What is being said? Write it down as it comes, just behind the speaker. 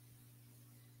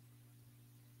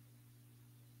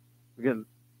We get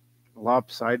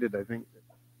lopsided, I think.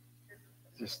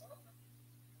 Just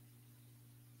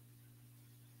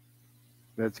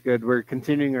that's good. We're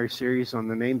continuing our series on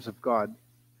the names of God.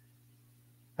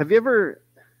 Have you ever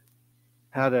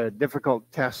had a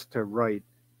difficult test to write?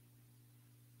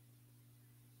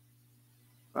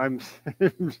 I'm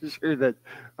sure that,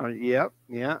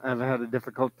 yeah, I've had a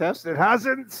difficult test. It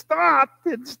hasn't stopped.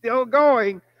 It's still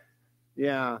going.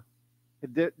 Yeah,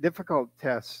 difficult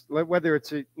tests. Whether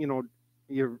it's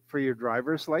for your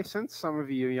driver's license. Some of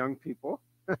you young people,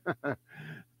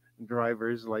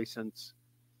 driver's license.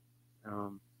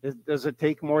 Does it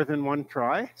take more than one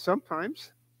try?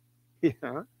 Sometimes.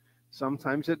 Yeah,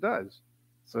 sometimes it does.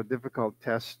 So difficult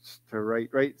tests to write.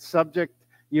 Right? Subject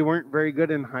you weren't very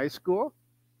good in high school.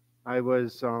 I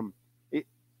was,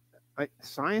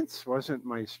 science wasn't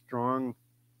my strong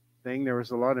thing. There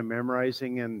was a lot of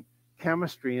memorizing and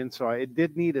chemistry, and so I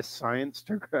did need a science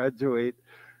to graduate.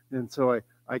 And so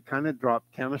I kind of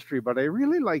dropped chemistry, but I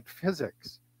really liked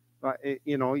physics.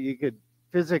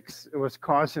 Physics was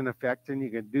cause and effect, and you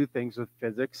could do things with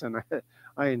physics, and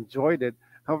I enjoyed it.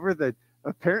 However,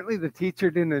 apparently the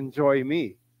teacher didn't enjoy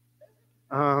me.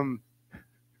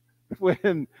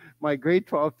 When my grade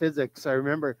 12 physics, I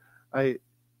remember I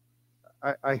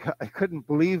couldn't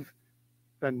believe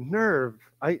the nerve.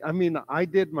 I mean, I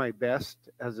did my best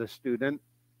as a student,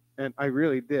 and I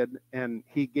really did. And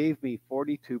he gave me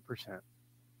 42%,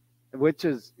 which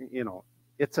is,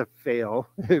 it's a fail.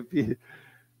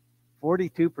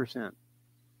 42%.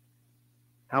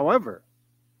 However,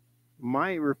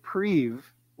 my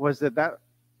reprieve was that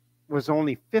was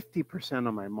only 50%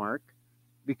 of my mark,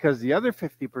 because the other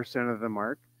 50% of the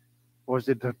mark was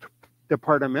a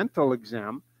departmental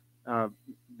exam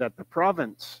that the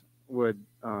province would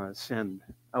send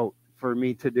out for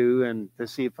me to do and to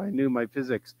see if I knew my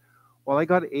physics. Well, I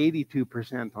got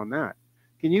 82% on that.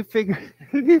 Can you figure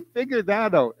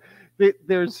that out?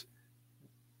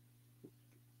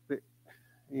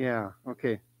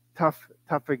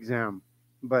 Tough exam.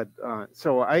 But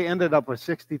so I ended up with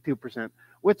 62%,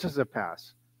 which is a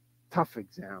pass. Tough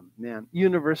exam, man.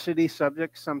 University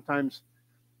subjects, sometimes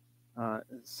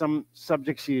some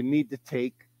subjects you need to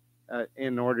take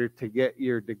in order to get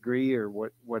your degree or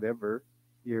whatever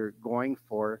you're going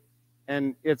for.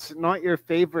 And it's not your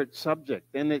favorite subject.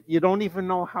 And you don't even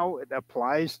know how it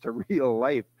applies to real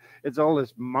life. It's all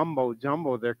this mumbo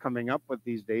jumbo they're coming up with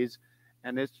these days.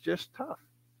 And it's just tough.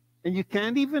 And you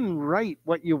can't even write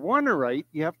what you want to write.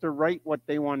 You have to write what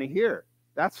they want to hear.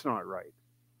 That's not right.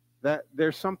 That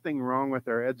there's something wrong with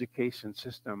our education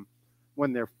system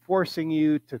when they're forcing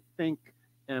you to think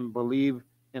and believe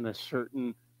in a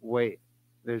certain way.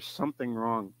 There's something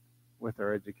wrong with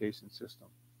our education system.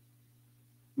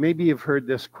 Maybe you've heard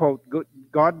this quote: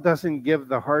 God doesn't give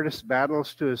the hardest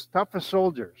battles to his toughest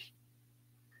soldiers.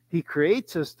 He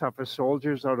creates his toughest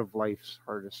soldiers out of life's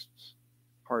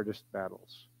hardest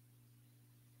battles.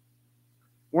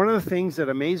 One of the things that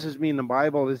amazes me in the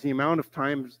Bible is the amount of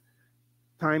times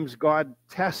God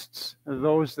tests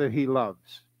those that he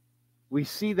loves. We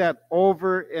see that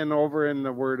over and over in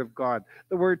the Word of God.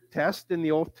 The word test in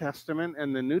the Old Testament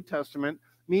and the New Testament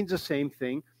means the same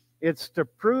thing. It's to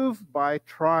prove by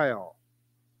trial.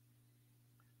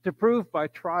 To prove by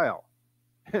trial.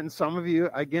 And some of you,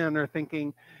 again, are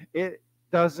thinking, it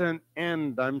doesn't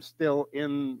end. I'm still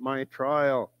in my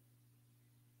trial.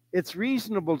 It's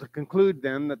reasonable to conclude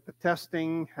then that the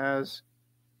testing has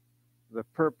the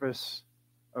purpose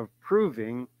of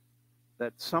proving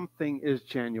that something is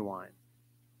genuine.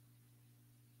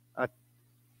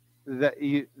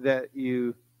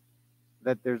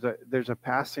 That there's a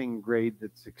passing grade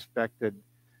that's expected,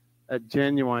 a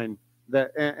genuine.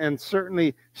 And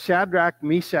certainly Shadrach,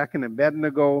 Meshach, and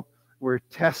Abednego were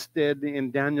tested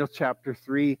in Daniel chapter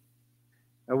 3.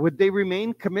 Would they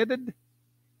remain committed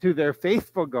to their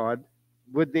faithful God?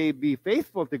 Would they be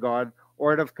faithful to God?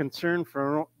 Or out of concern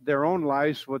for their own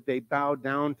lives, would they bow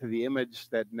down to the image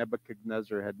that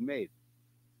Nebuchadnezzar had made?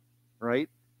 Right?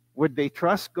 Would they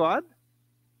trust God?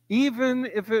 Even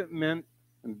if it meant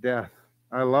death.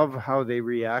 I love how they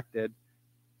reacted.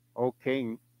 O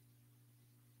king,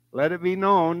 let it be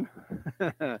known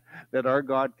that our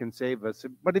God can save us.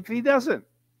 But if he doesn't,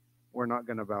 we're not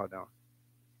going to bow down.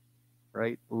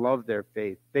 Right? Love their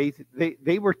faith.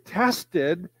 They were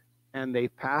tested, and they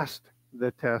passed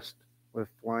the test with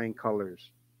flying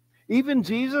colors. Even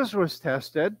Jesus was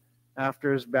tested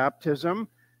after his baptism,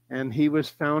 and he was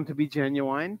found to be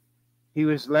genuine. He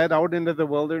was led out into the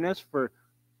wilderness for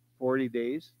 40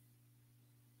 days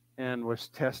and was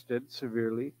tested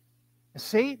severely.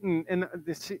 Satan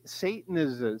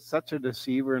is such a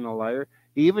deceiver and a liar.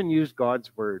 He even used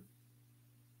God's word.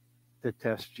 to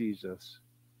test Jesus,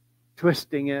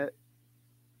 twisting it,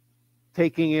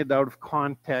 taking it out of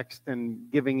context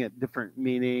and giving it different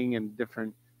meaning and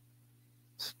different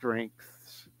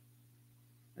strengths.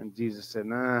 And Jesus said,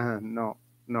 no.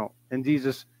 And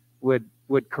Jesus would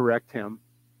correct him.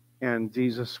 And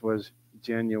Jesus was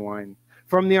genuine.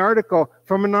 From an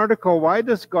article, Why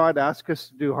Does God Ask Us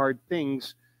to Do Hard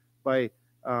Things? By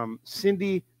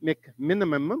Cindy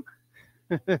McMinimum.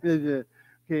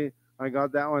 Okay, I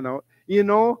got that one out. You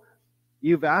know,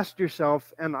 you've asked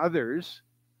yourself and others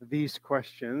these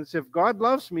questions. If God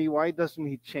loves me, why doesn't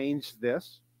he change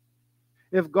this?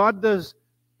 If God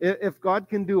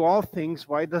can do all things,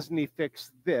 why doesn't he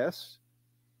fix this?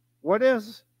 What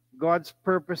is God's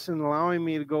purpose in allowing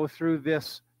me to go through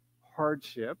this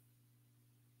hardship?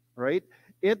 Right?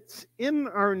 It's in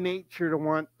our nature to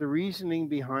want the reasoning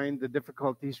behind the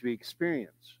difficulties we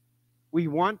experience. We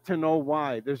want to know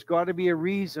why. There's got to be a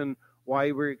reason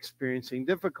why we're experiencing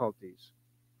difficulties.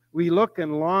 We look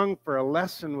and long for a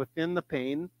lesson within the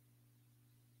pain,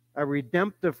 a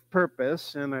redemptive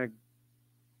purpose, and a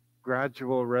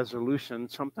gradual resolution,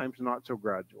 sometimes not so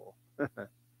gradual.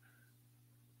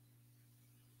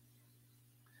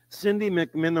 Cindy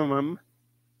McMinimum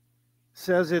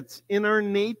says it's in our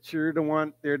nature to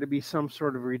want there to be some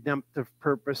sort of redemptive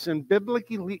purpose. And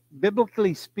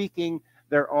biblically speaking,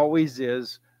 there always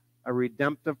is a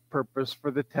redemptive purpose for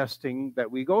the testing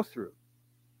that we go through.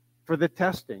 For the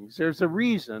testings, there's a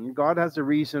reason. God has a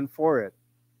reason for it.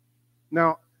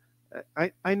 Now,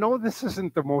 I know this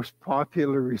isn't the most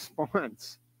popular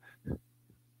response.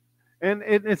 And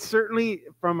it's certainly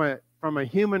from a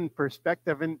human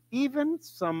perspective, and even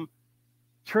some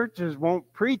churches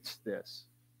won't preach this.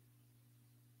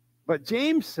 But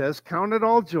James says, count it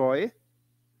all joy,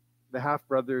 the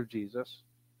half-brother of Jesus,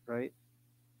 right?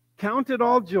 Count it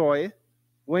all joy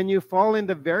when you fall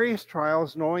into various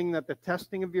trials, knowing that the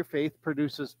testing of your faith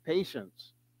produces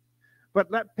patience. But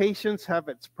let patience have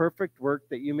its perfect work,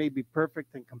 that you may be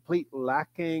perfect and complete,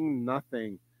 lacking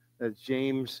nothing. That's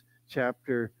James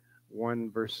chapter 1,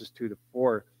 verses 2 to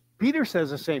 4. Peter says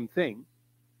the same thing.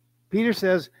 Peter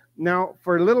says, now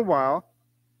for a little while,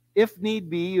 if need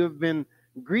be, you have been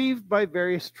grieved by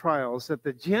various trials, that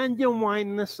the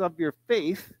genuineness of your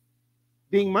faith,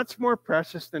 being much more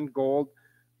precious than gold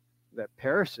that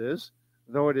perishes,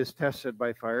 though it is tested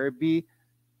by fire, be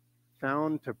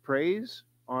found to praise,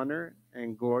 honor,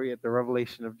 and glory at the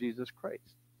revelation of Jesus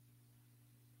Christ.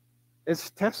 It's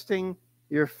testing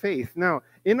your faith. Now,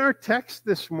 in our text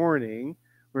this morning,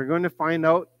 we're going to find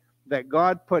out that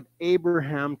God put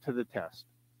Abraham to the test.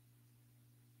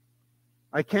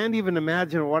 I can't even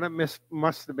imagine what it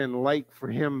must have been like for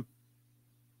him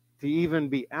to even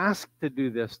be asked to do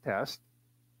this test.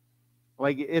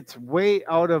 Like, it's way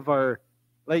out of our,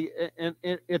 like, and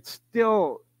it's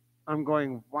still, I'm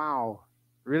going, wow,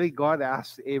 really, God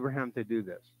asked Abraham to do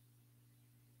this?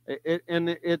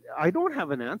 I don't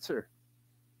have an answer.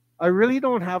 I really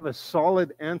don't have a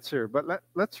solid answer, but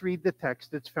let's read the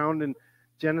text. It's found in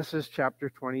Genesis chapter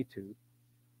 22.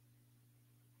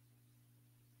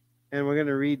 And we're going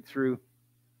to read through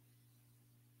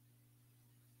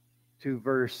to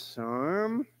verse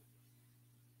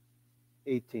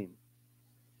 18.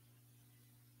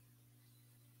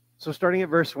 So starting at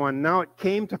verse 1, now it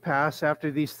came to pass after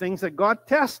these things that God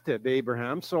tested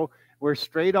Abraham. So we're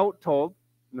straight out told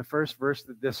in the first verse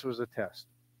that this was a test.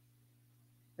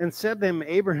 And said to him,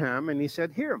 Abraham, and he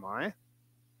said, here am I.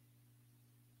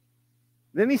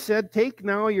 Then he said, take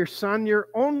now your son, your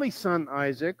only son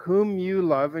Isaac, whom you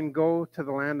love, and go to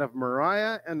the land of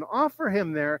Moriah, and offer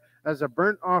him there as a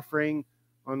burnt offering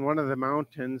on one of the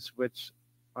mountains, which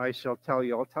I shall tell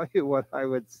you. I'll tell you what I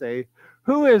would say.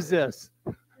 Who is this?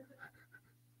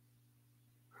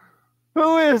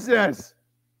 Who is this?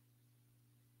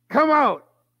 Come out.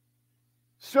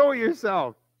 Show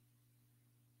yourself.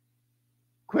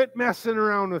 Quit messing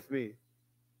around with me.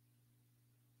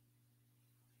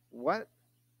 What?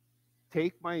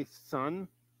 Take my son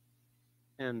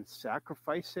and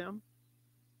sacrifice him?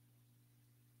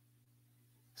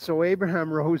 So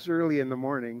Abraham rose early in the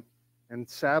morning and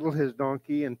saddled his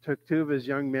donkey and took two of his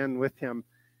young men with him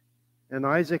and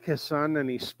Isaac his son, and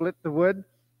he split the wood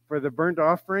for the burnt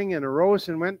offering and arose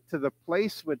and went to the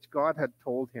place which God had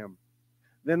told him.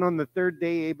 Then on the third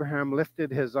day Abraham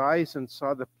lifted his eyes and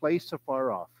saw the place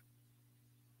afar off.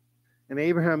 And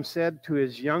Abraham said to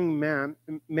his young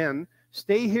men,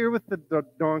 stay here with the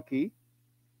donkey.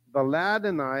 The lad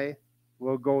and I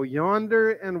will go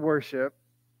yonder and worship,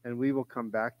 and we will come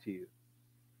back to you.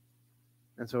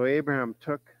 And so Abraham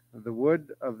took the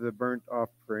wood of the burnt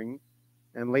offering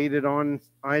and laid it on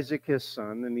Isaac his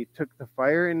son, and he took the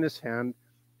fire in his hand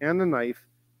and the knife,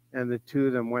 and the two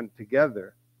of them went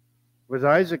together. But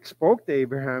Isaac spoke to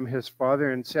Abraham, his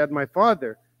father, and said, "My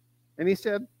father." And he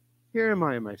said, "Here am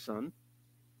I, my son."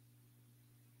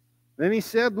 Then he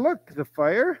said, "Look, the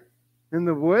fire and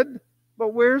the wood,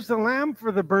 but where's the lamb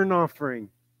for the burnt offering?"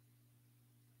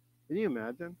 Can you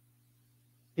imagine?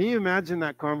 Can you imagine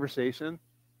that conversation?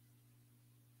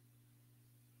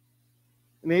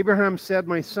 And Abraham said,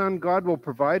 "My son, God will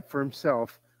provide for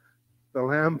himself the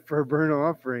lamb for a burnt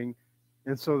offering."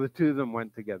 And so the two of them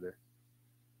went together.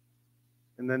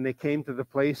 And then they came to the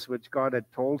place which God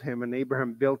had told him, and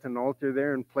Abraham built an altar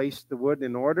there and placed the wood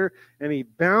in order, and he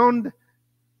bound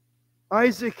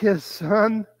Isaac his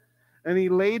son, and he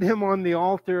laid him on the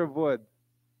altar of wood,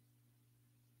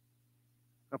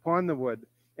 upon the wood.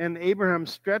 And Abraham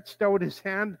stretched out his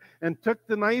hand and took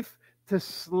the knife to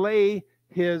slay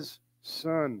his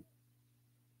son.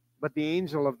 But the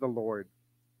angel of the Lord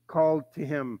called to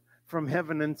him from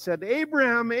heaven and said,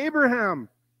 "Abraham, Abraham."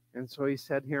 And so he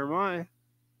said, "Here am I."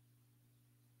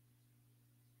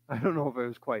 I don't know if it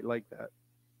was quite like that.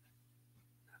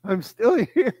 "I'm still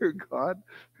here, God."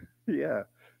 Yeah.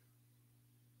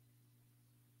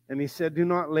 And he said, "Do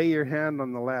not lay your hand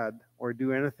on the lad or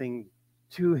do anything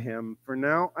to him, for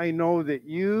now I know that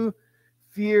you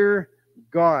fear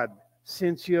God,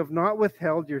 since you have not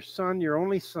withheld your son, your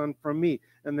only son, from me."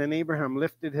 And then Abraham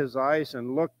lifted his eyes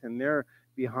and looked, and there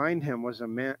behind him was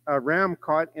a ram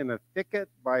caught in a thicket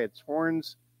by its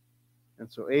horns.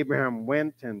 And so Abraham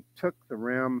went and took the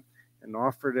ram and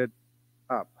offered it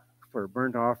up for a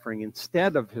burnt offering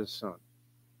instead of his son.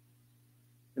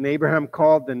 And Abraham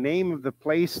called the name of the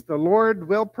place, "The Lord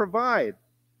will provide,"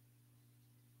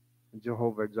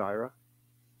 Jehovah Jireh.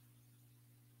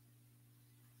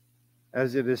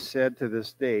 As it is said to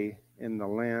this day, in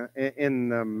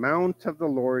the mount of the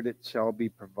Lord it shall be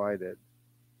provided.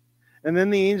 And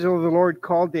then the angel of the Lord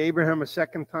called to Abraham a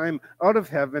second time out of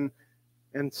heaven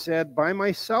and said, "By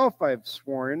myself I have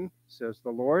sworn, says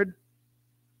the Lord,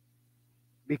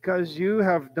 because you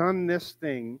have done this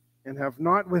thing and have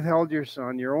not withheld your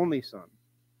son, your only son.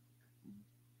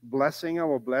 Blessing I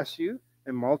will bless you,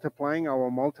 and multiplying I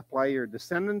will multiply your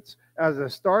descendants as the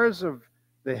stars of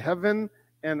the heaven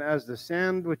and as the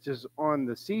sand which is on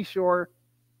the seashore.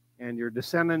 And your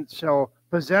descendants shall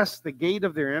possess the gate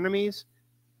of their enemies,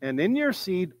 and in your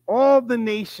seed all the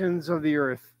nations of the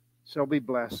earth shall be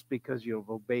blessed, because you have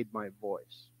obeyed my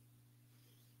voice."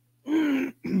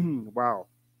 Wow.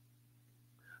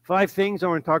 5 things I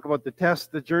want to talk about: the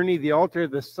test, the journey, the altar,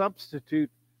 the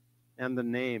substitute, and the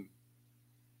name.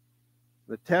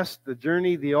 The test, the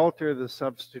journey, the altar, the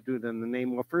substitute, and the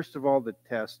name. Well, first of all, the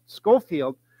test.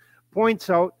 Schofield points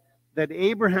out that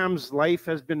Abraham's life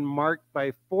has been marked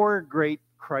by 4 great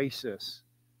crises,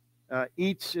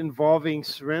 each involving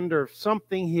surrender of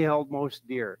something he held most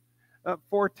dear.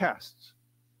 4 tests,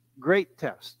 great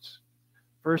tests.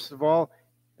 First of all,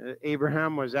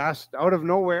 Abraham was asked out of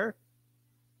nowhere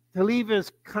to leave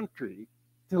his country,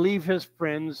 to leave his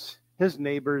friends, his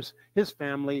neighbors, his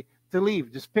family, to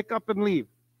leave. Just pick up and leave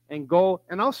and go,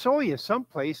 and I'll show you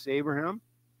someplace, Abraham.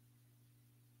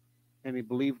 And he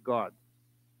believed God.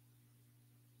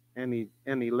 And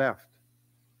he left.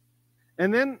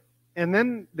 And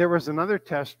then there was another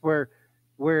test where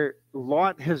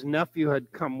Lot, his nephew,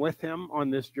 had come with him on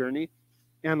this journey,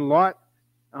 and Lot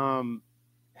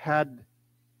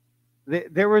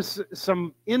there was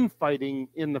some infighting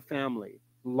in the family.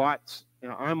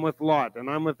 I'm with Lot, and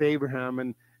I'm with Abraham,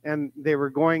 and they were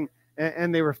going,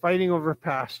 and they were fighting over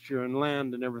pasture and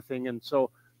land and everything. And so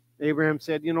Abraham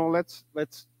said,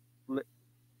 let's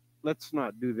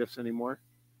not do this anymore.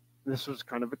 This was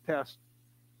kind of a test,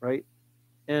 right?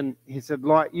 And he said,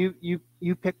 "Lot, you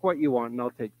pick what you want, and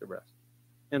I'll take the rest."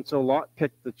 And so Lot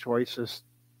picked the choicest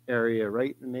area,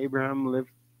 right? And Abraham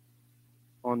lived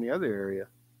on the other area.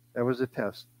 That was a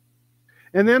test.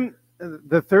 And then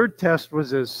the third test was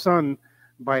his son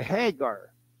by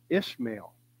Hagar,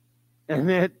 Ishmael.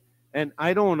 And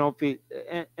I don't know if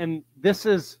and this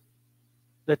is,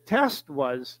 the test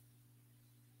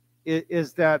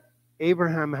is that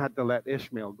Abraham had to let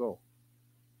Ishmael go.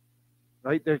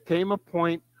 Right? There came a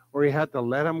point where he had to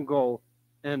let him go,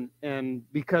 and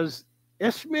because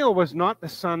Ishmael was not the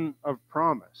son of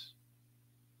promise.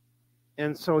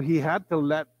 And so he had to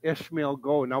let Ishmael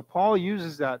go. Now, Paul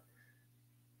uses that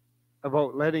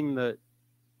about letting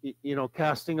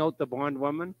casting out the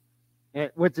bondwoman,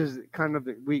 which is kind of,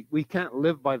 we can't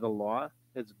live by the law.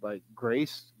 It's by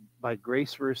grace. By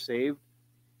grace we're saved.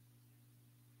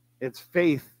 It's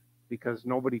faith, because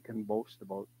nobody can boast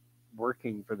about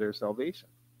working for their salvation,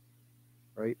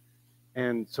 right?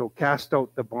 And so cast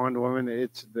out the bondwoman.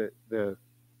 It's the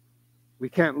We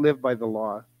can't live by the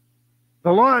law.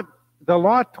 The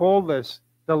law told us,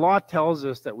 the law tells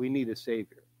us that we need a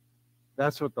Savior.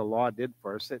 That's what the law did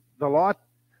for us. The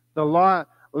law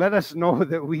let us know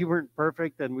that we weren't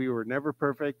perfect and we were never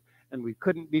perfect and we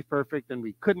couldn't be perfect and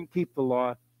we couldn't keep the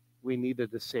law. We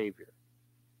needed a Savior.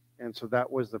 And so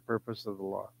that was the purpose of the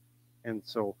law. And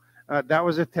so that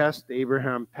was a test.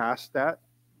 Abraham passed that.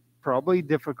 Probably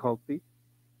difficultly.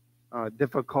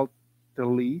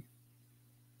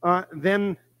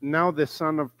 Then now the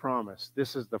son of promise.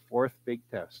 This is the fourth big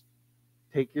test.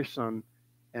 Take your son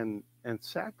and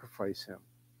sacrifice him.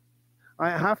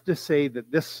 I have to say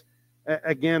that this,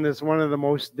 again, is one of the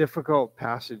most difficult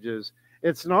passages.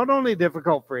 It's not only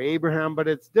difficult for Abraham, but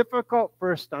it's difficult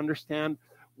for us to understand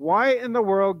why in the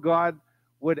world God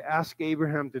would ask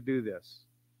Abraham to do this.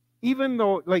 Even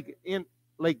though,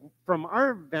 from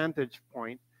our vantage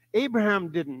point, Abraham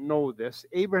didn't know this.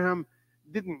 Abraham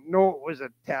didn't know it was a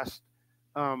test.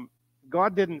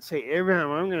 God didn't say,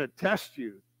 Abraham, I'm going to test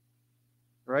you.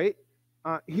 Right?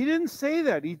 He didn't say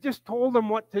that. He just told him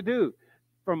what to do.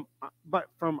 But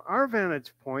from our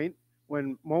vantage point,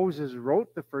 when Moses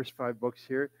wrote the first 5 books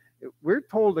here, we're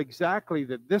told exactly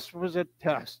that this was a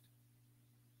test.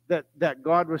 That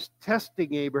God was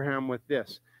testing Abraham with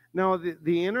this. Now,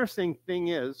 the interesting thing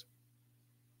is,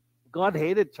 God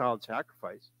hated child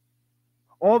sacrifice.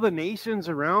 All the nations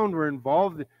around were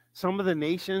involved. Some of the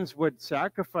nations would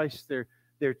sacrifice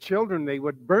their children. They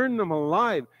would burn them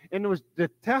alive. And it was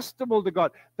detestable to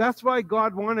God. That's why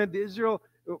God wanted Israel,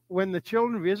 when the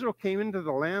children of Israel came into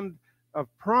the land of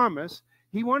promise,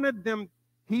 He wanted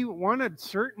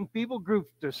certain people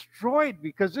groups destroyed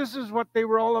because this is what they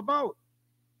were all about.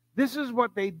 This is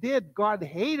what they did. God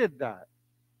hated that.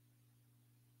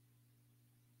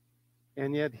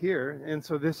 And yet here, and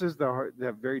so this is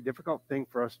the very difficult thing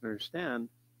for us to understand.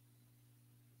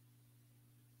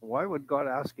 Why would God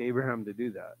ask Abraham to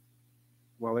do that?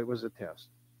 Well, it was a test.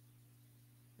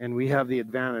 And we have the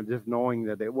advantage of knowing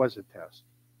that it was a test.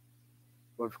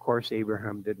 But of course,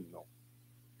 Abraham didn't know.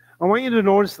 I want you to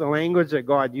notice the language that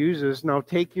God uses. Now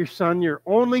take your son, your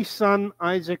only son,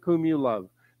 Isaac, whom you love.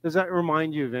 Does that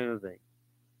remind you of anything?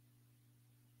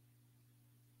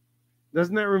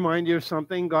 Doesn't that remind you of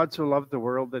something? God so loved the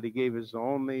world that He gave His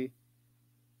only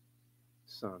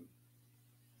Son,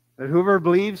 that whoever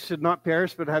believes should not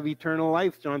perish but have eternal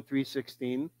life, John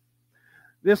 3:16.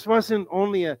 This wasn't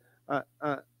only a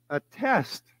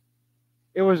test.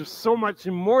 It was so much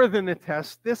more than a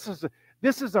test. This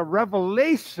is a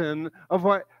revelation of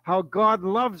how God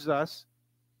loves us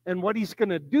and what He's going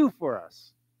to do for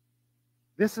us.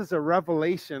 This is a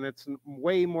revelation. It's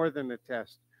way more than a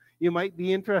test. You might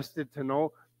be interested to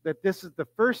know that this is the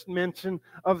first mention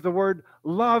of the word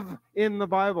love in the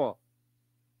Bible.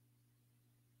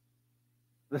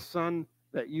 The Son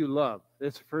that you love.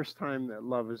 It's the first time that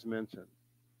love is mentioned.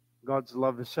 God's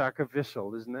love is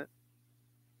sacrificial, isn't it?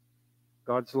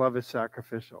 God's love is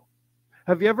sacrificial.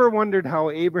 Have you ever wondered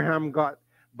how Abraham got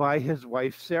by his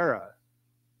wife Sarah?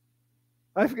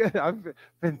 I've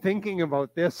been thinking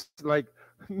about this,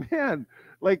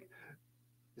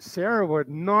 Sarah would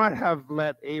not have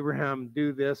let Abraham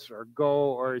do this or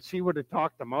go, or she would have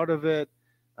talked him out of it.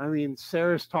 I mean,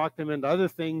 Sarah's talked him into other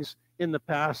things in the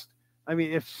past. I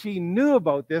mean, if she knew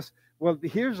about this, well,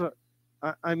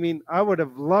 I would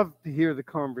have loved to hear the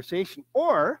conversation.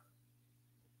 Or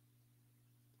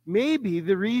maybe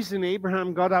the reason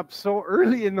Abraham got up so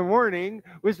early in the morning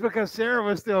was because Sarah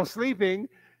was still sleeping,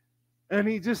 and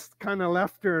he just kind of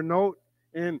left her a note,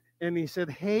 and he said,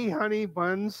 "Hey, honey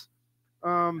buns,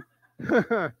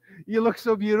 you look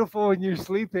so beautiful when you're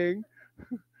sleeping.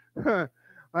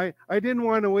 I didn't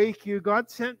want to wake you. God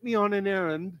sent me on an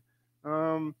errand.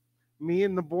 Me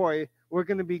and the boy, we're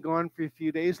going to be gone for a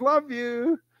few days. Love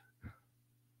you."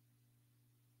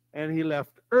 And he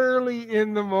left early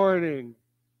in the morning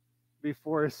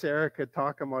before Sarah could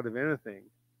talk him out of anything.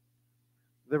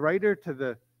 The writer to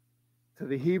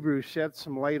the Hebrews shed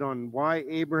some light on why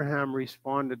Abraham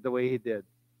responded the way he did.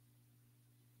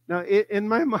 Now, in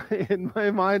my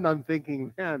mind, I'm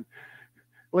thinking, man,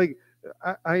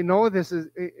 I know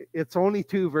it's only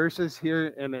 2 verses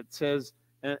here, and it says,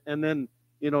 and then,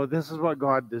 this is what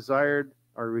God desired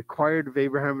or required of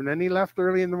Abraham, and then he left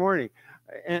early in the morning.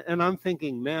 And I'm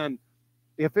thinking, man,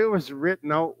 if it was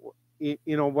written out,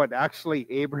 what actually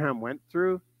Abraham went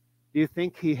through, do you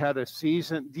think he had a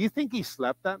season? Do you think he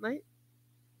slept that night?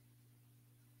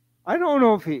 I don't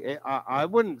know if I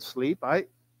wouldn't sleep.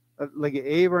 Like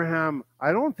Abraham,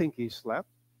 I don't think he slept.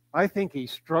 I think he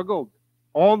struggled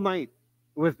all night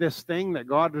with this thing that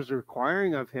God was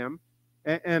requiring of him.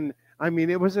 And I mean,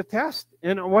 it was a test,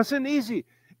 and it wasn't easy.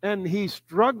 And he's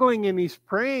struggling and he's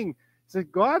praying. He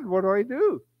said, God, what do I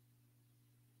do?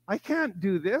 I can't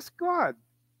do this, God.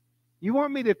 You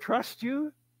want me to trust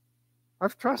you?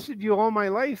 I've trusted you all my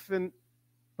life,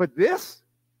 but this?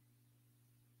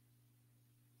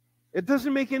 It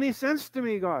doesn't make any sense to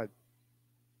me, God.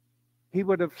 He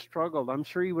would have struggled. I'm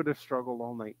sure he would have struggled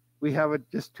all night. We have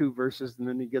just 2 verses, and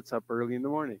then he gets up early in the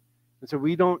morning. And so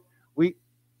we don't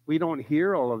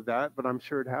hear all of that, but I'm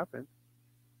sure it happened.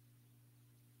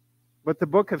 But the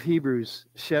book of Hebrews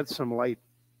sheds some light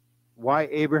why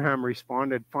Abraham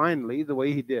responded finally the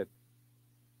way he did.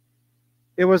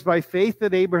 It was by faith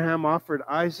that Abraham offered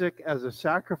Isaac as a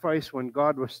sacrifice when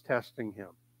God was testing him.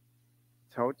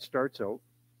 That's how it starts out.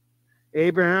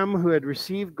 Abraham, who had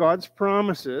received God's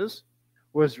promises,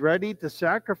 was ready to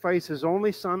sacrifice his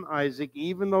only son Isaac,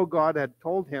 even though God had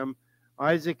told him,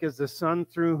 Isaac is the son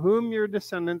through whom your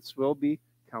descendants will be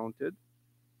counted.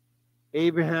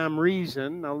 Abraham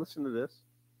reasoned, now listen to this,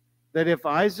 that if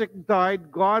Isaac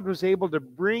died, God was able to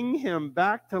bring him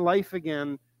back to life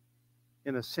again.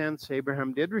 In a sense,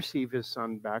 Abraham did receive his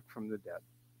son back from the dead.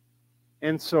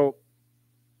 And so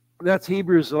that's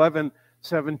Hebrews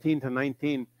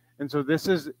 11:17-19. And so this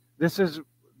is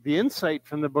the insight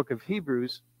from the book of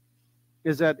Hebrews,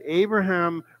 is that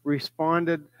Abraham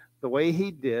responded the way he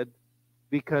did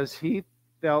because he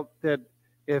felt that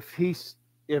if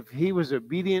he was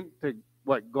obedient to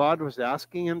what God was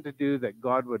asking him to do, that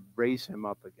God would raise him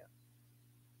up again,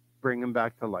 bring him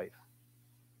back to life.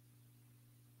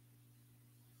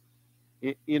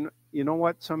 You know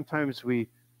what? Sometimes we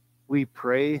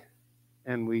pray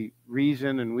and we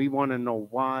reason and we want to know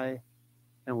why,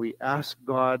 and we ask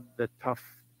God the tough,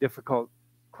 difficult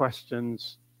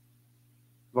questions.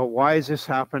 But why is this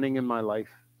happening in my life?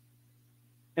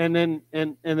 And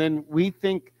then we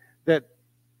think that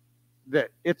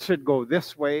it should go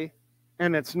this way,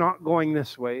 and it's not going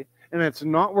this way, and it's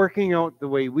not working out the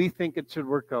way we think it should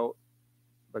work out.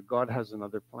 But God has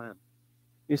another plan.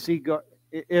 You see, God,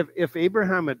 if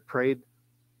Abraham had prayed,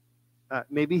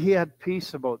 maybe he had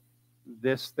peace about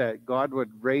this, that God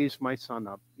would raise my son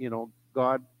up. You know,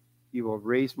 God, you will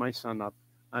raise my son up.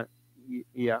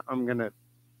 I'm going to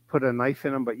put a knife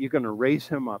in him, but you're going to raise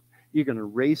him up. You're going to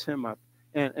raise him up.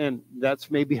 And that's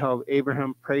maybe how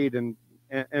Abraham prayed. And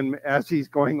as he's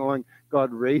going along,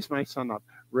 God, raise my son up.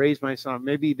 Raise my son up.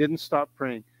 Maybe he didn't stop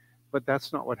praying, but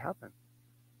that's not what happened.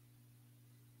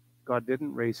 God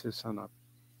didn't raise his son up.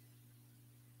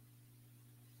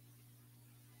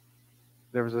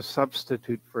 There was a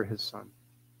substitute for his son.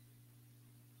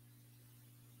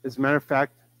 As a matter of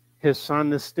fact, his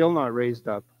son is still not raised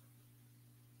up.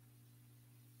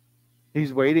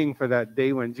 He's waiting for that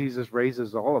day when Jesus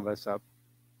raises all of us up.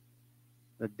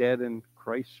 The dead in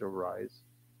Christ shall rise.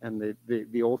 And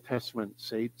the Old Testament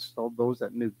saints, all those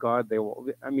that knew God, they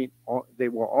will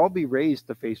all be raised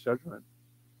to face judgment.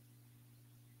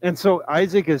 And so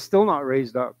Isaac is still not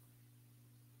raised up.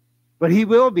 But he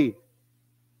will be.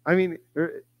 I mean,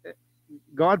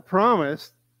 God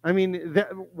promised. I mean,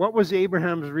 what was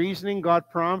Abraham's reasoning? God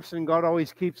promised, and God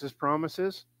always keeps his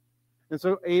promises. And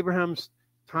so Abraham's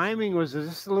timing was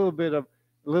just a little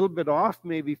bit off,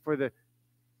 maybe, for the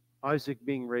Isaac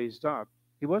being raised up.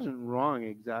 He wasn't wrong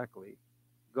exactly.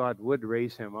 God would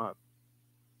raise him up,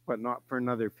 but not for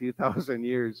another few thousand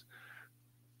years.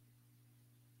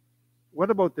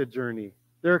 What about the journey?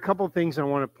 There are a couple of things I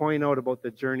want to point out about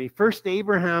the journey. First,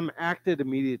 Abraham acted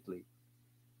immediately.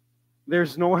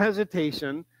 There's no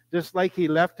hesitation. Just like he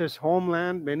left his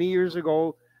homeland many years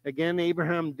ago, again,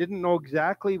 Abraham didn't know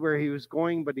exactly where he was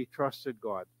going, but he trusted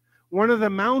God. One of the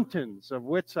mountains, of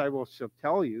which I shall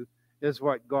tell you, is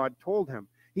what God told him.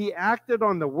 He acted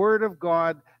on the word of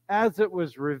God as it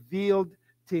was revealed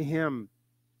to him.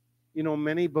 You know,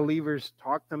 many believers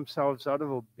talk themselves out of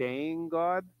obeying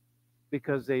God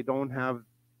because they don't have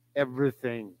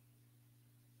everything.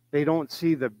 They don't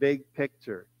see the big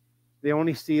picture. They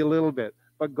only see a little bit.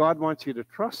 But God wants you to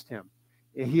trust him.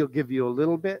 He'll give you a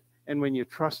little bit, and when you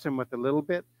trust him with a little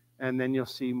bit, and then you'll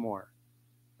see more.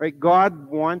 Right? God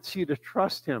wants you to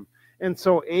trust him. And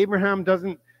so Abraham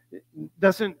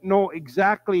doesn't know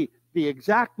exactly the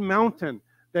exact mountain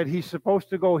that he's supposed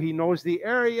to go. He knows the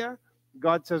area.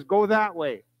 God says, go that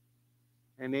way.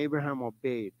 And Abraham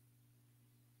obeyed.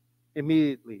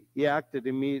 Immediately. He acted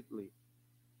immediately.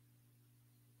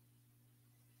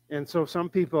 And so some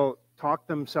people talk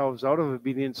themselves out of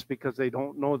obedience because they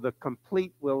don't know the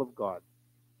complete will of God.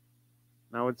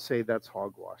 And I would say that's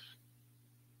hogwash.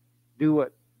 Do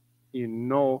what you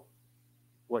know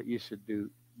what you should do.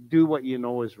 Do what you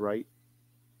know is right.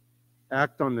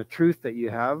 Act on the truth that you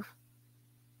have.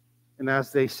 And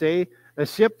as they say, A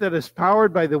ship that is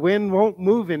powered by the wind won't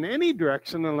move in any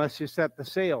direction unless you set the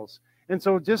sails. And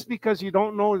so just because you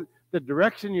don't know the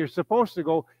direction you're supposed to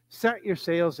go, set your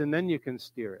sails and then you can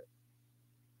steer it.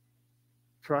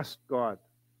 Trust God.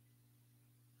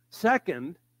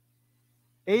 Second,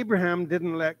 Abraham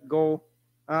didn't let go.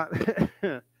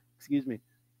 Excuse me.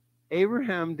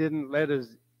 Abraham didn't let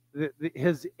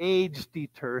his age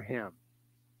deter him.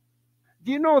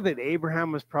 Do you know that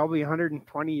Abraham was probably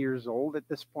 120 years old at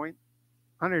this point?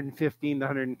 115 to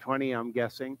 120, I'm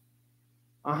guessing.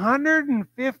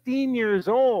 115 years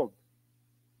old.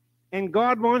 And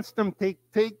God wants them to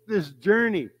take this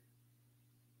journey.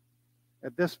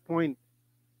 At this point,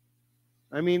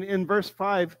 I mean, in verse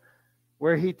 5,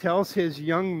 where he tells his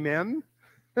young men,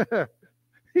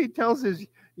 he tells his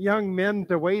young men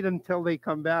to wait until they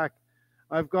come back.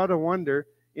 I've got to wonder,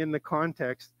 in the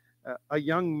context, a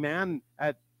young man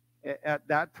at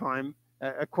that time,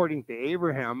 according to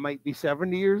Abraham, might be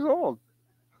 70 years old.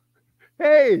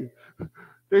 Hey,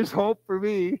 there's hope for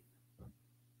me.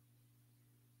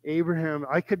 Abraham,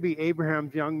 I could be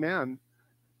Abraham's young man.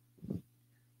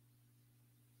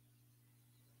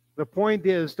 The point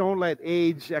is, don't let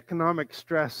age, economic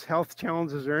stress, health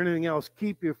challenges, or anything else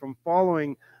keep you from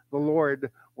following the Lord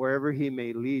wherever He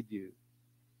may lead you.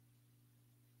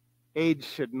 Age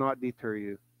should not deter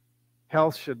you.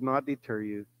 Health should not deter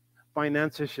you.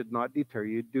 Finances should not deter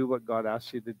you. Do what God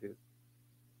asks you to do.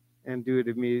 And do it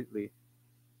immediately.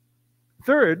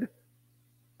 Third,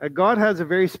 God has a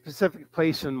very specific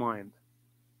place in mind.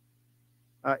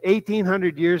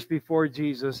 1,800 years before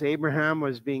Jesus, Abraham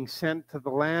was being sent to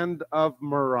the land of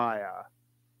Moriah.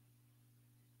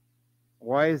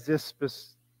 Why is this?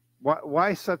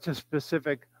 Why such a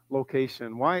specific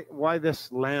location? Why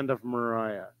this land of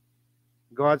Moriah?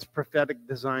 God's prophetic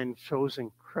design shows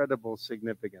incredible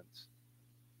significance.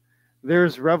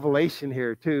 There's revelation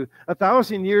here too.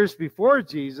 1,000 years before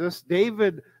Jesus,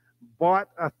 David bought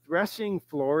a threshing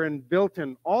floor and built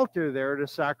an altar there to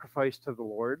sacrifice to the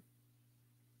Lord.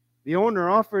 The owner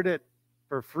offered it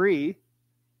for free,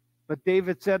 but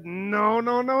David said,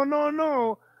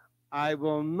 no. I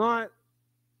will not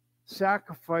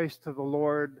sacrifice to the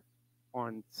Lord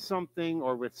on something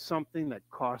or with something that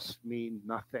costs me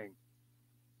nothing.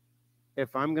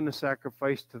 If I'm going to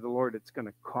sacrifice to the Lord, it's going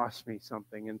to cost me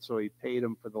something. And so he paid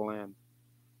him for the land,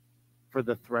 for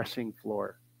the threshing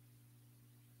floor.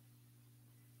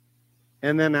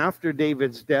 And then after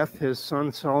David's death, his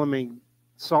son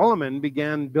Solomon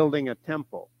began building a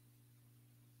temple,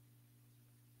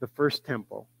 the first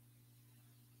temple.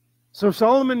 So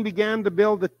Solomon began to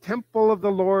build the temple of the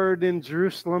Lord in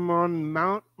Jerusalem on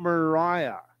Mount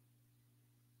Moriah,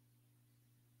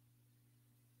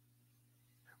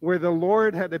 where the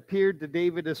Lord had appeared to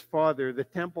David his father. The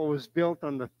temple was built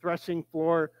on the threshing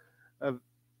floor of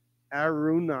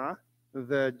Araunah,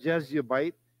 the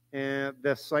Jebusite, and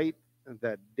the site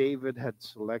that David had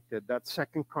selected. That's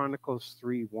 2 Chronicles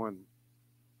 3:1.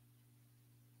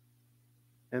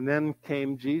 And then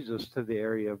came Jesus to the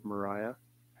area of Moriah.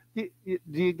 Do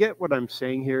you get what I'm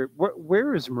saying here?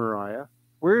 Where is Moriah?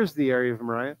 Where is the area of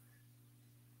Moriah?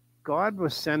 God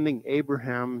was sending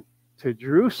Abraham to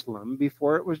Jerusalem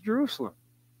before it was Jerusalem.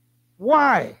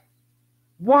 Why?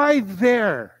 Why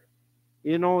there?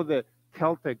 You know, the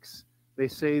Celtics, they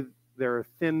say there are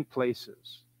thin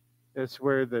places. It's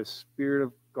where the Spirit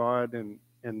of God and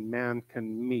man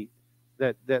can meet.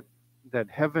 That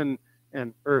heaven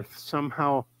and earth,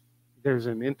 somehow there's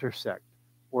an intersect,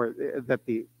 or that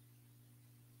the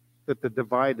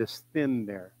divide is thin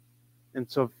there. And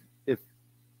so if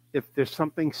there's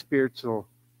something spiritual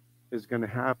is going to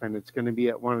happen, it's going to be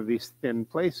at one of these thin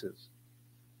places.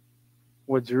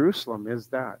 Well, Jerusalem is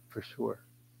that for sure.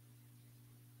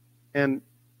 And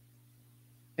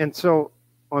so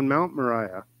on Mount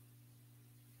Moriah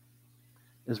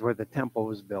is where the temple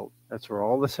was built. That's where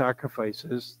all the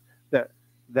sacrifices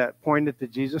that pointed to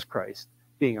Jesus Christ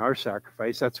being our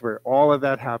sacrifice, that's where all of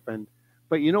that happened.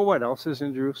 But you know what else is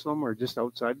in Jerusalem or just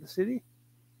outside the city?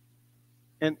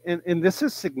 And this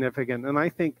is significant, and I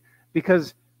think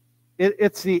because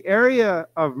it's the area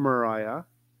of Moriah,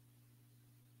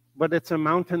 but it's a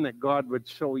mountain that God would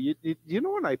show you. Do you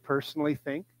know what I personally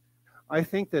think? I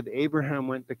think that Abraham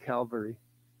went to Calvary.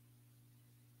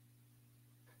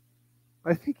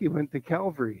 I think he went to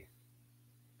Calvary.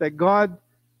 That God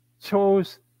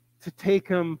chose to take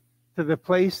him to the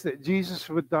place that Jesus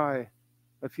would die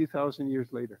a few thousand years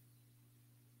later.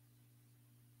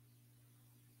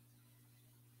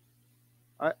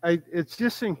 It's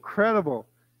just incredible.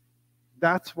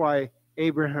 That's why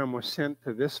Abraham was sent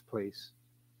to this place,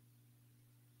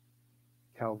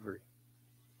 Calvary.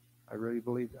 I really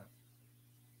believe that.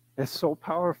 It's so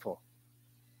powerful.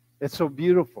 It's so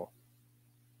beautiful.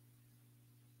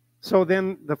 So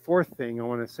then the fourth thing I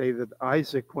want to say, that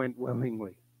Isaac went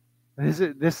willingly.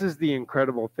 This is the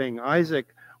incredible thing. Isaac,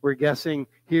 we're guessing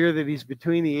here that he's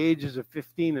between the ages of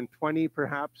 15 and 20,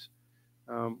 perhaps.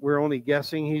 We're only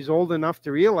guessing. He's old enough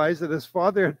to realize that his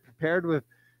father had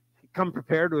come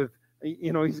prepared with,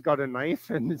 he's got a knife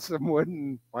and some wood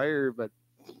and fire, but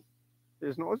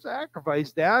there's no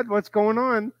sacrifice. Dad, what's going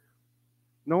on?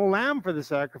 No lamb for the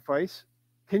sacrifice.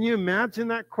 Can you imagine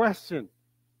that question?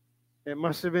 It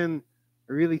must have been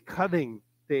really cutting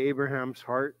to Abraham's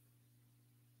heart.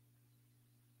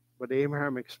 But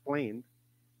Abraham explained,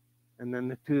 and then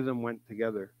the two of them went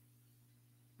together.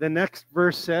 The next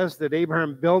verse says that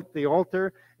Abraham built the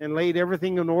altar and laid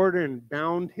everything in order and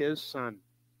bound his son.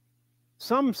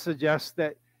 Some suggest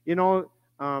that,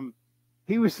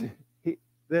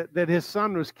 that his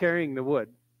son was carrying the wood,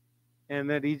 and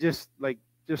that he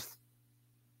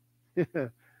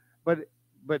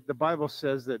but the Bible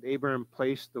says that Abraham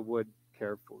placed the wood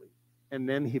carefully, and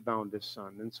then he bound his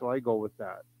son. And so I go with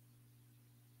that.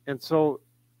 And so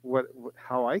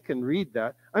how I can read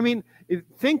that, I mean,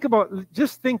 think about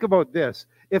this.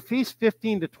 If he's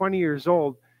 15 to 20 years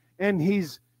old and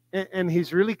he's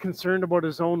really concerned about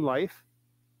his own life,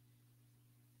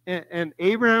 and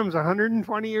Abraham's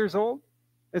 120 years old,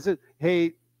 and says,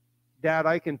 hey, Dad,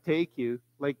 I can take you.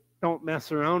 Like, don't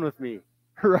mess around with me,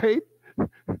 right?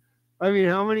 I mean,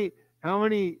 how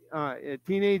many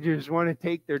teenagers want to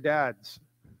take their dads,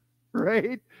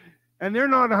 right? And they're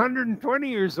not 120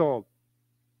 years old.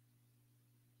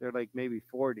 They're like maybe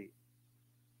 40.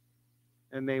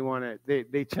 And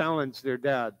they challenge their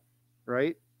dad,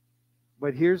 right?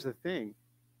 But here's the thing,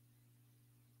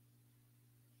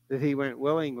 that he went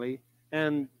willingly,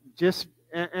 and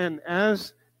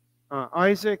as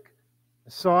Isaac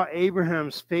saw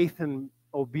Abraham's faith and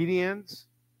obedience,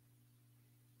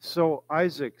 so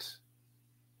Isaac's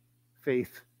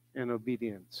faith and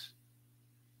obedience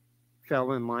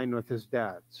fell in line with his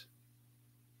dad's.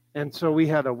 And so we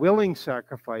had a willing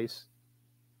sacrifice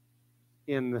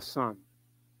in the son.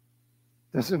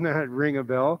 Doesn't that ring a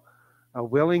bell? A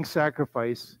willing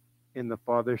sacrifice in the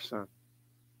Father's Son.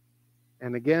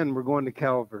 And again, we're going to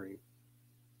Calvary.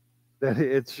 That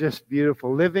it's just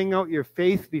beautiful. Living out your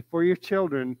faith before your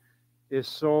children is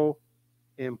so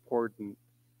important,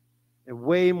 and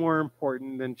way more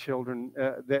important than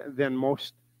than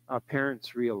most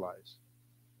parents realize.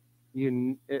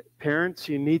 Parents,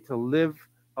 you need to live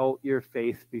out your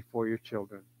faith before your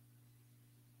children.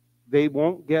 They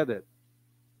won't get it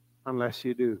unless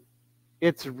you do.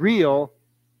 It's real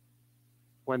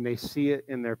when they see it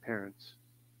in their parents.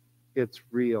 It's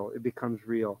real. It becomes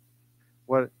real.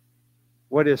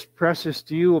 What is precious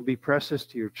to you will be precious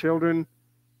to your children.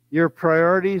 Your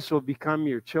priorities will become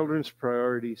your children's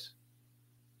priorities.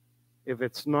 If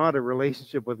it's not a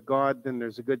relationship with God, then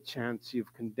there's a good chance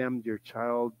you've condemned your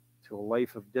child to a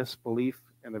life of disbelief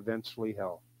and eventually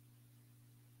hell.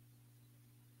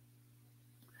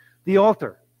 The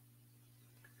altar.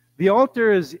 The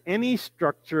altar is any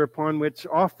structure upon which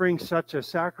offerings such as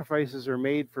sacrifices are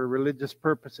made for religious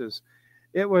purposes.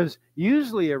 It was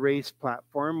usually a raised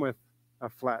platform with a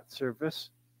flat surface.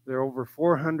 There are over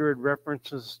 400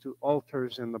 references to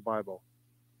altars in the Bible.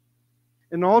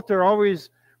 An altar always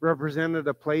represented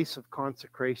a place of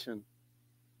consecration.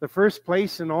 The first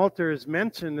place an altar is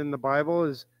mentioned in the Bible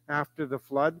is after the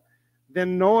flood.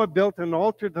 Then Noah built an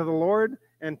altar to the Lord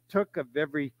and took of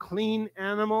every clean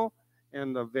animal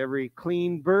and of every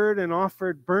clean bird and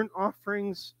offered burnt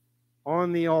offerings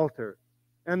on the altar.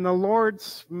 And the Lord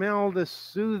smelled a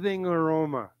soothing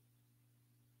aroma.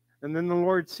 And then the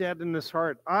Lord said in his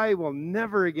heart, I will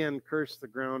never again curse the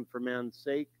ground for man's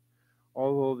sake,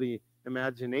 although the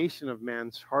imagination of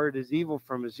man's heart is evil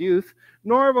from his youth,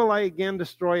 nor will I again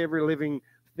destroy every living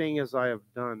thing as I have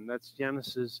done. That's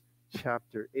Genesis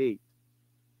chapter 8,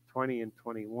 20 and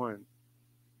 21.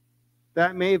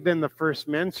 That may have been the first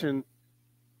mention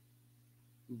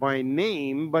by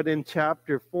name, but in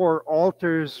chapter 4,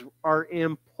 altars are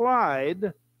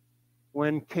implied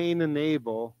when Cain and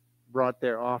Abel brought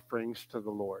their offerings to the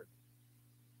Lord.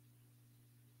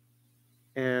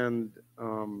 And,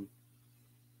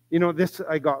 this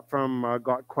I got from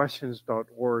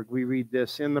gotquestions.org. We read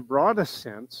this: in the broadest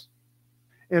sense,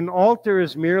 an altar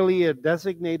is merely a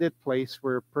designated place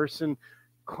where a person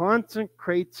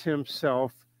consecrates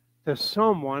himself to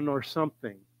someone or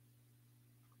something.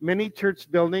 Many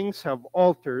church buildings have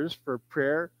altars for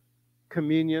prayer,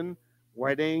 communion,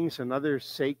 weddings, and other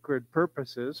sacred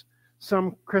purposes.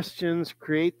 Some Christians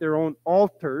create their own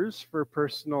altars for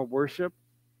personal worship.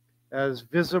 as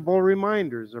visible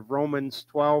reminders of Romans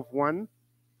 12:1,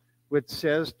 which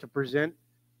says to present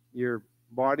your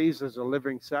bodies as a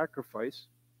living sacrifice.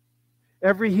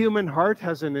 Every human heart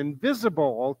has an invisible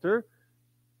altar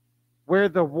where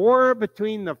the war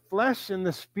between the flesh and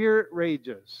the spirit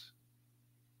rages.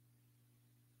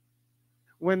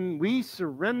 When we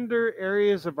surrender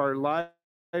areas of our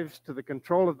lives to the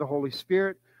control of the Holy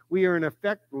Spirit, we are in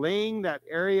effect laying that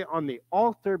area on the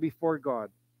altar before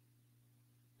God.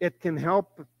 It can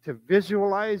help to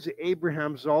visualize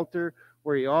Abraham's altar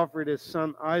where he offered his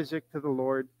son Isaac to the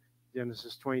Lord,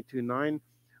 Genesis 22:9.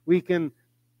 We can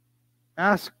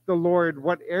ask the Lord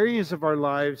what areas of our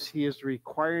lives he is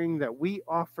requiring that we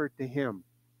offer to him.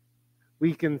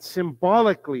 We can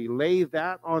symbolically lay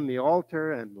that on the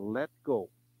altar and let go.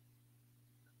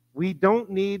 We don't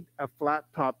need a flat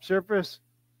top surface.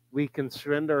 We can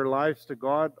surrender our lives to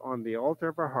God on the altar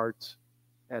of our hearts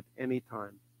at any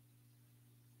time.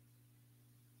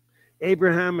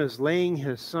 Abraham is laying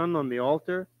his son on the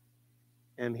altar,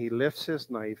 and he lifts his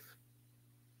knife,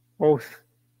 both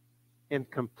in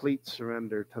complete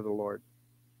surrender to the Lord.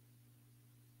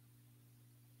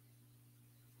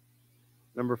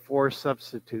 Number 4,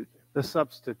 substitute. The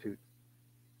substitute.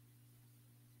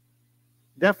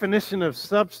 Definition of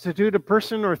substitute: a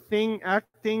person or thing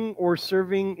acting or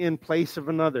serving in place of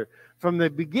another. From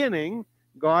the beginning,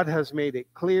 God has made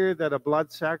it clear that a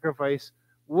blood sacrifice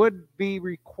would be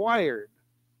required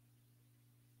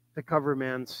to cover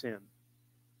man's sin.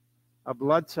 A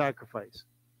blood sacrifice.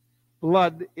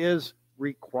 Blood is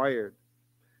required.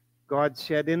 God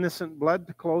shed innocent blood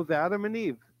to clothe Adam and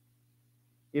Eve.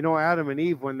 You know, Adam and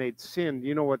Eve, when they'd sinned,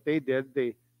 you know what they did?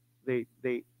 They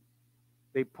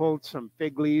pulled some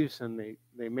fig leaves and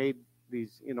they made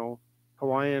these,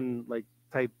 Hawaiian like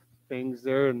type things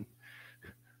there and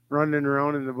running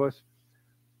around in the bush.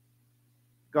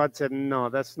 God said, no,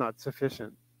 that's not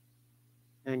sufficient.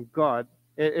 And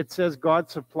it says God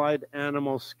supplied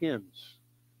animal skins,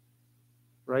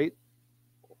 right?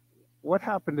 What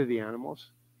happened to the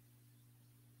animals?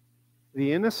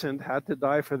 The innocent had to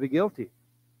die for the guilty.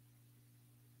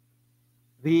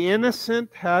 The innocent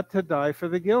had to die for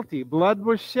the guilty. Blood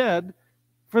was shed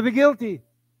for the guilty.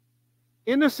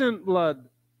 Innocent blood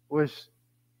was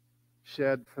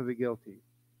shed for the guilty.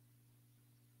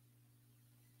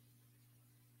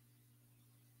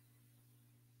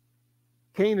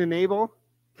 Cain and Abel.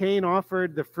 Cain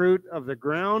offered the fruit of the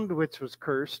ground, which was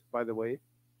cursed, by the way.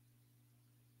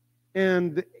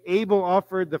 And Abel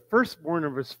offered the firstborn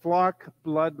of his flock.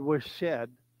 Blood was shed.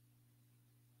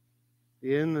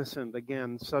 The innocent,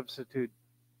 again, substitute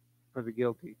for the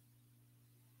guilty.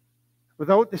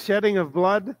 Without the shedding of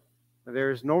blood,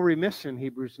 there is no remission,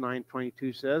 Hebrews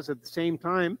 9:22 says. At the same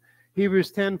time,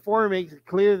 Hebrews 10:4 makes it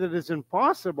clear that it's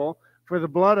impossible for the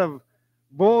blood of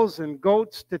bulls and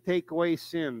goats to take away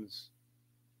sins.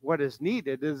 What is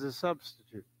needed is a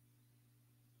substitute.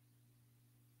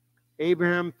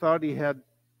 Abraham thought he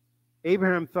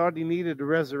needed a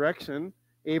resurrection.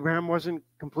 Abraham wasn't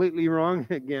completely wrong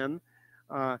again.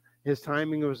 His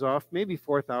timing was off, maybe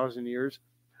 4,000 years.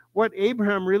 What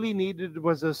Abraham really needed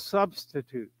was a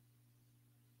substitute.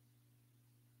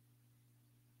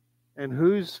 And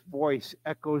whose voice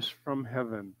echoes from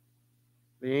heaven?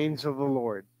 The angel of the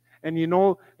Lord. And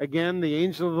again, the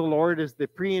angel of the Lord is the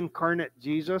pre-incarnate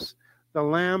Jesus, the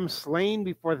Lamb slain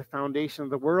before the foundation of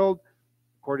the world,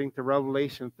 according to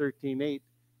Revelation 13:8.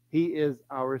 He is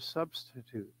our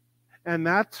substitute. And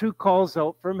that's who calls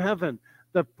out from heaven.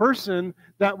 The person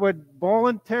that would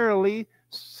voluntarily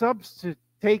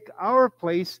take our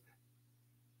place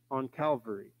on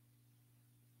Calvary.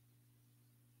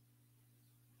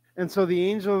 And so the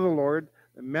angel of the Lord,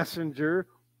 the messenger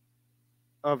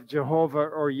of Jehovah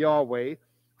or Yahweh,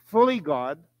 fully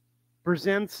God,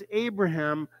 prevents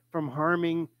Abraham from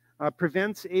harming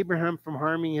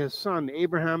his son.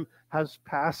 Abraham has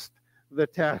passed the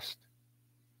test.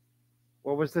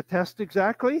 What was the test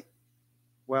exactly?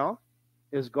 Well,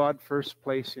 is God first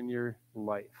place in your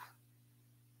life?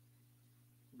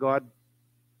 God,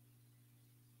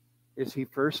 is He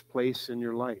first place in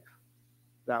your life?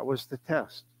 That was the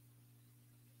test.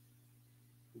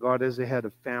 God is the head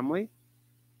of family.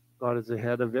 God is the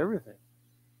head of everything.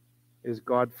 Is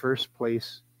God first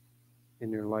place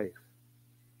in your life?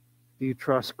 Do you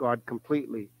trust God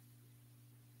completely?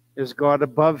 Is God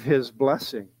above His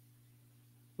blessing?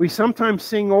 We sometimes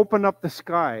sing "Open Up the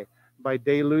Sky" by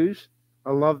Deluge.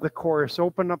 I love the chorus.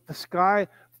 Open up the sky,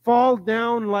 fall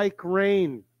down like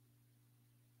rain.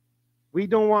 We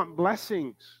don't want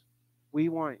blessings. We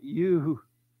want you.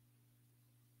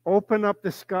 Open up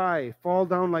the sky, fall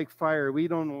down like fire. We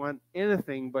don't want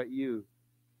anything but you.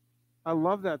 I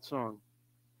love that song.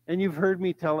 And you've heard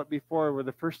me tell it before, where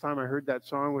the first time I heard that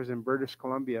song was in British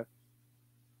Columbia.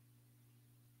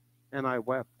 And I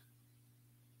wept.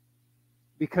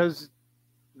 Because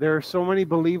there are so many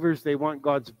believers, they want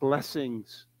God's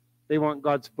blessings. They want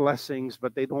God's blessings,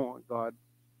 but they don't want God.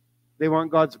 They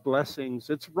want God's blessings.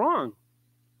 It's wrong.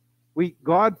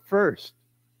 God first.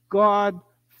 God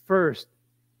first.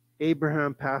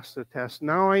 Abraham passed the test.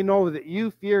 Now I know that you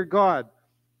fear God.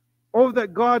 Oh,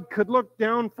 that God could look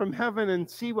down from heaven and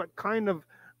see what kind of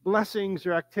blessings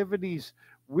or activities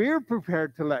we're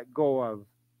prepared to let go of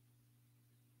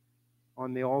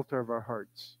on the altar of our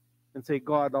hearts. And say,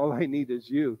 God, all I need is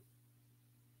you.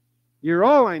 You're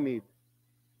all I need.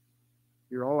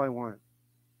 You're all I want.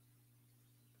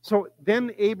 So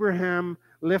then Abraham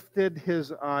lifted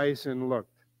his eyes and looked.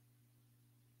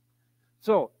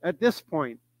 So at this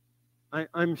point,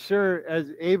 I'm sure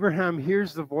as Abraham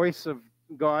hears the voice of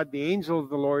God, the angel of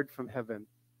the Lord from heaven,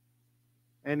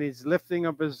 and he's lifting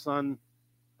up his son,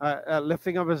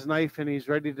 lifting up his knife, and he's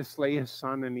ready to slay his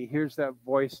son, and he hears that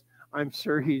voice. I'm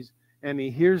sure he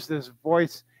hears this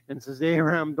voice and says,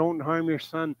 Abraham, don't harm your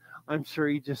son. I'm sure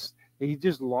he just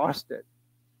lost it.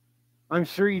 I'm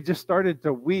sure he just started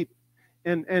to weep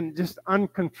and just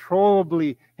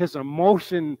uncontrollably, his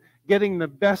emotion getting the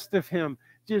best of him,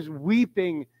 just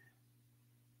weeping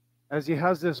as he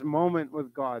has this moment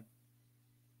with God.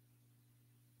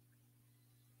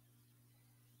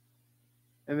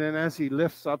 And then as he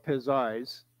lifts up his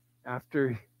eyes,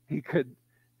 after he could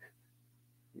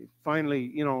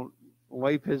finally,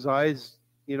 wipe his eyes,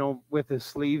 with his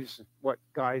sleeves, what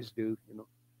guys do,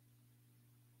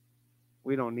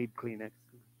 We don't need Kleenex.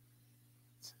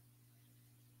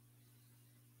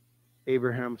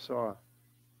 Abraham saw.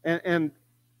 And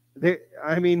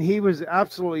he was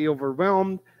absolutely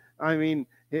overwhelmed.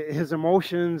 His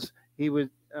emotions, he was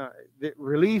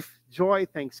relief, joy,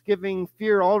 thanksgiving,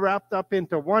 fear, all wrapped up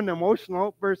into one emotional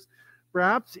outburst.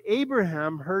 Perhaps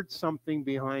Abraham heard something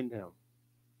behind him.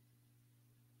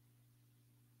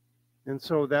 And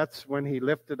so that's when he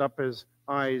lifted up his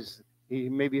eyes. He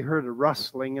maybe heard a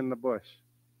rustling in the bush.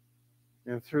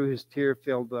 And through his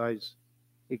tear-filled eyes,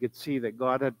 he could see that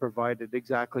God had provided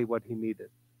exactly what he needed.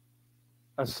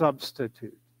 A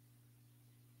substitute.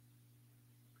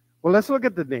 Well, let's look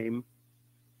at the name.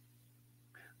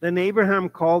 Then Abraham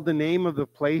called the name of the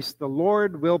place, the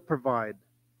Lord will provide.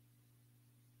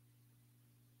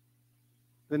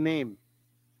 The name.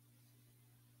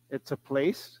 It's a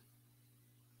place,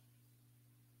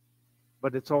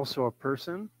 but it's also a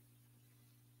person,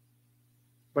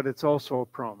 but it's also a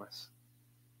promise.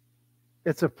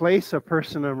 It's a place, a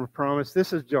person, and a promise.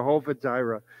 This is Jehovah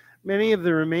Jireh. Many of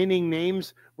the remaining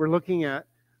names we're looking at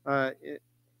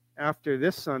after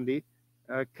this Sunday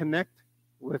connect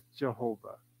with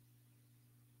Jehovah.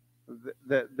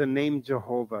 The name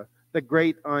Jehovah, the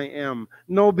great I am,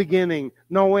 no beginning,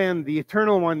 no end, the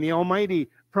eternal one, the almighty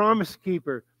promise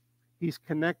keeper. He's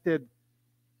connected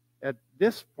at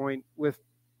this point with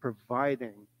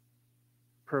providing,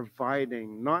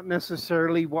 not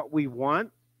necessarily what we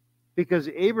want, because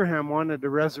Abraham wanted a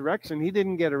resurrection. He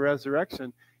didn't get a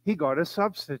resurrection. He got a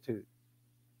substitute,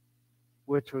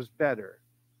 which was better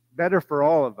for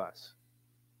all of us,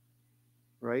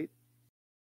 right?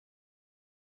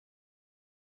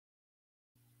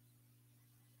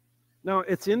 Now,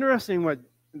 it's interesting what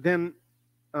then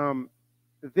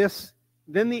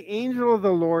then the angel of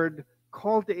the Lord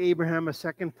called to Abraham a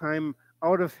second time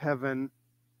out of heaven,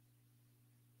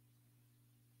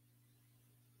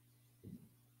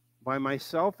 by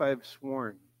myself I have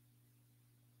sworn.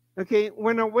 Okay,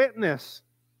 when a witness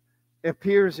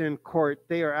appears in court,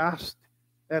 they are asked,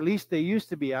 at least they used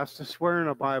to be asked, to swear in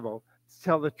a Bible, to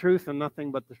tell the truth and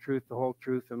nothing but the truth, the whole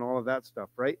truth, and all of that stuff,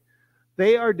 right?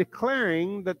 They are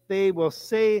declaring that they will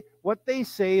say what they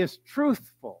say is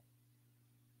truthful,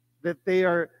 that they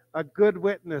are a good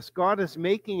witness. God is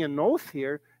making an oath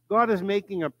here. God is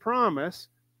making a promise.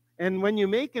 And when you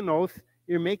make an oath,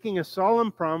 you're making a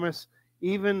solemn promise,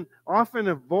 even often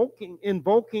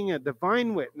invoking a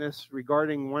divine witness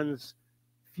regarding one's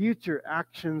future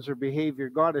actions or behavior.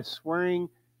 God is swearing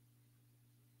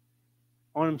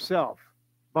on himself,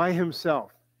 by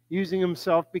himself, using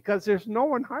himself, because there's no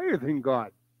one higher than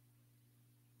God.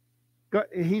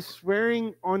 He's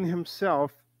swearing on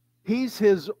himself. He's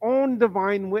his own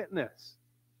divine witness,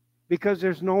 because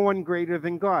there's no one greater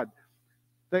than God.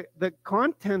 The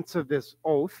contents of this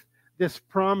oath, this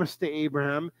promise to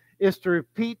Abraham, is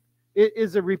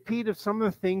a repeat of some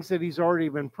of the things that he's already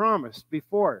been promised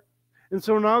before. And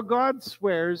so now God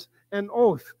swears an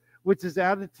oath, which is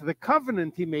added to the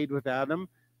covenant he made with Adam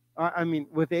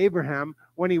with Abraham,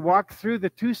 when he walked through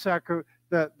the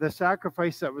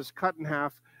sacrifice that was cut in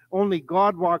half, only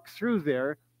God walked through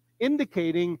there,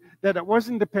 indicating that it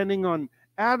wasn't depending on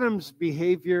Adam's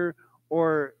behavior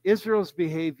or Israel's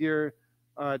behavior,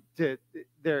 to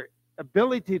their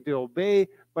ability to obey,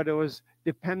 but it was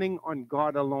depending on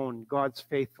God alone, God's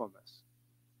faithfulness.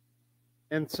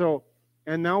 And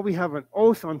now we have an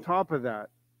oath on top of that.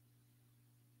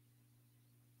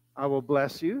 I will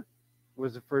bless you,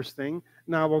 was the first thing.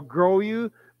 Now I will grow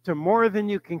you to more than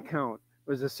you can count,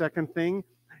 was the second thing.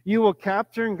 You will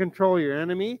capture and control your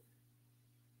enemy,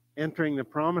 entering the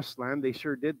promised land. They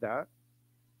sure did that.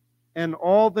 And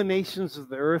all the nations of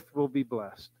the earth will be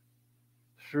blessed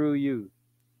through you.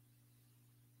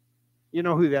 You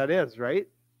know who that is, right?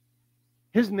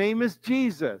 His name is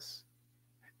Jesus.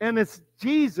 And it's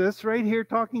Jesus right here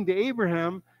talking to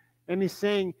Abraham, and he's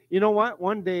saying, you know what?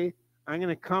 One day I'm going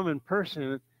to come in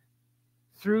person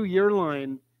through your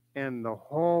line, and the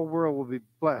whole world will be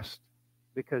blessed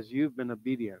because you've been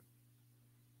obedient.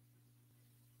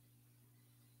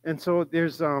 And so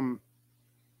there's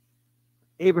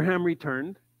Abraham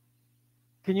returned.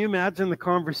 Can you imagine the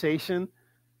conversation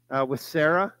with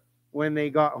Sarah when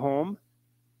they got home?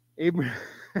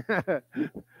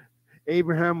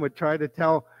 Abraham would try to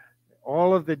tell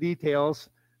all of the details,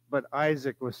 but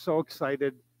Isaac was so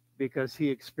excited because he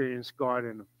experienced God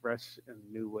in a fresh and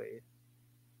new way.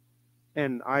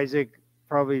 And Isaac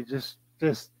probably just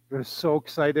was so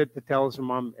excited to tell his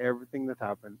mom everything that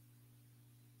happened.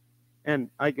 And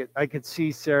I could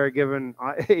see Sarah giving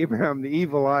Abraham the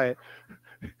evil eye.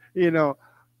 You know,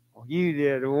 you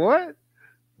did what?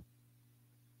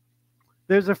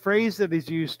 There's a phrase that is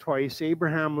used twice.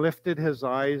 Abraham lifted his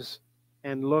eyes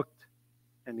and looked,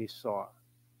 and he saw.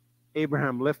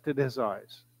 Abraham lifted his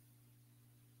eyes.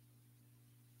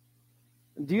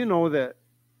 Do you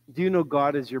know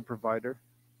God is your provider?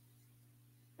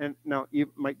 And now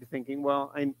you might be thinking,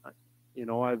 well,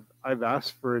 I've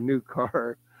asked for a new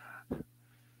car.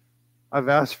 I've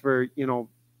asked for,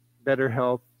 better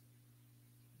health.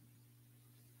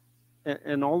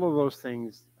 And all of those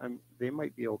things, they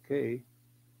might be okay.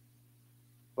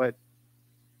 But,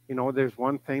 there's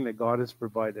one thing that God has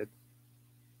provided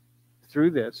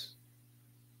through this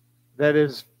that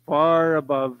is far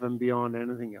above and beyond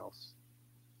anything else.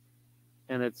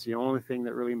 And it's the only thing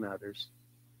that really matters.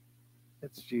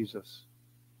 It's Jesus.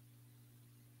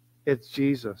 It's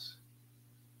Jesus.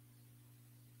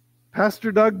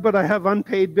 Pastor Doug, but I have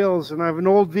unpaid bills, and I have an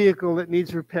old vehicle that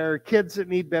needs repair, kids that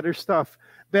need better stuff,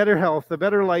 better health, a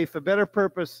better life, a better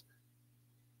purpose.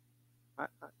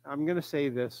 I'm going to say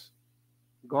this.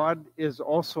 God is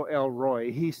also El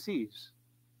Roy. He sees.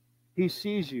 He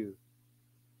sees you.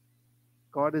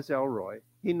 God is El Roy.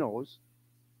 He knows.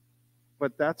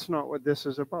 But that's not what this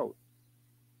is about.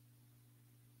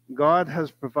 God has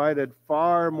provided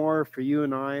far more for you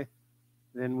and I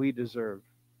than we deserve.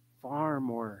 Far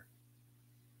more.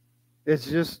 It's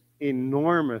just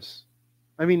enormous.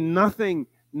 Nothing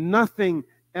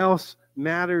else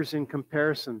matters in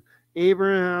comparison.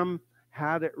 Abraham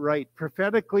had it right.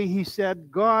 Prophetically, he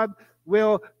said, God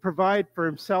will provide for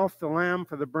himself the lamb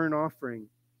for the burnt offering.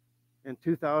 And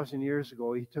 2,000 years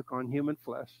ago, he took on human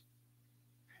flesh.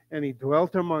 And he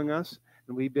dwelt among us,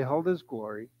 and we beheld his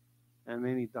glory. And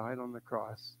then he died on the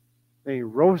cross. Then he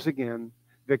rose again,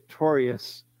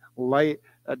 victorious.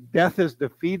 Death is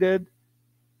defeated,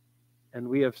 and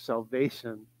we have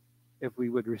salvation if we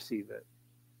would receive it.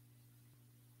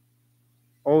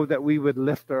 Oh, that we would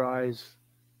lift our eyes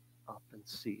up and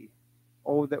see.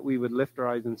 Oh, that we would lift our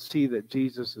eyes and see that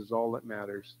Jesus is all that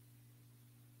matters.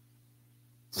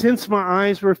 Since my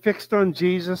eyes were fixed on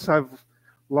Jesus, I've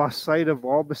lost sight of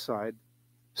all beside.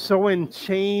 So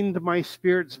enchained my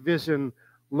spirit's vision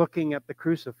looking at the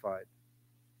crucified.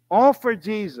 All for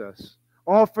Jesus.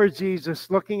 All for Jesus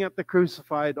looking at the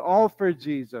crucified. All for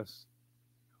Jesus.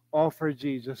 All for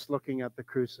Jesus looking at the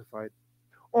crucified.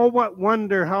 Oh, what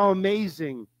wonder, how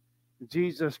amazing.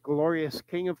 Jesus, glorious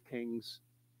King of Kings,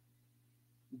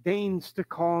 deigns to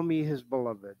call me his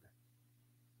beloved.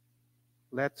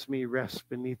 Lets me rest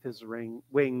beneath his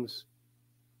wings.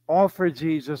 All for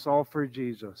Jesus,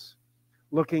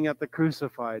 looking at the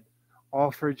crucified. All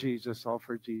for Jesus,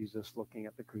 looking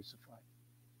at the crucified.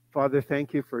 Father,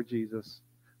 thank you for Jesus.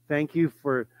 Thank you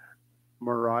for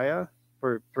Moriah,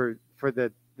 for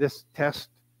this test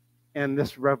and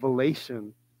this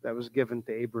revelation that was given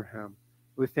to Abraham.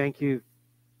 We thank you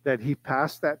that he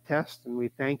passed that test, and we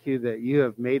thank you that you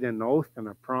have made an oath and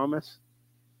a promise.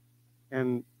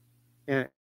 And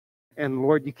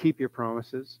Lord, you keep your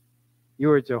promises.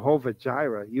 You are Jehovah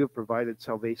Jireh. You have provided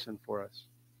salvation for us.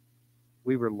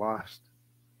 We were lost.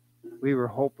 We were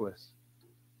hopeless.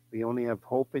 We only have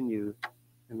hope in you,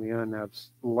 and we only have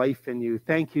life in you.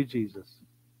 Thank you, Jesus.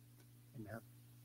 Amen.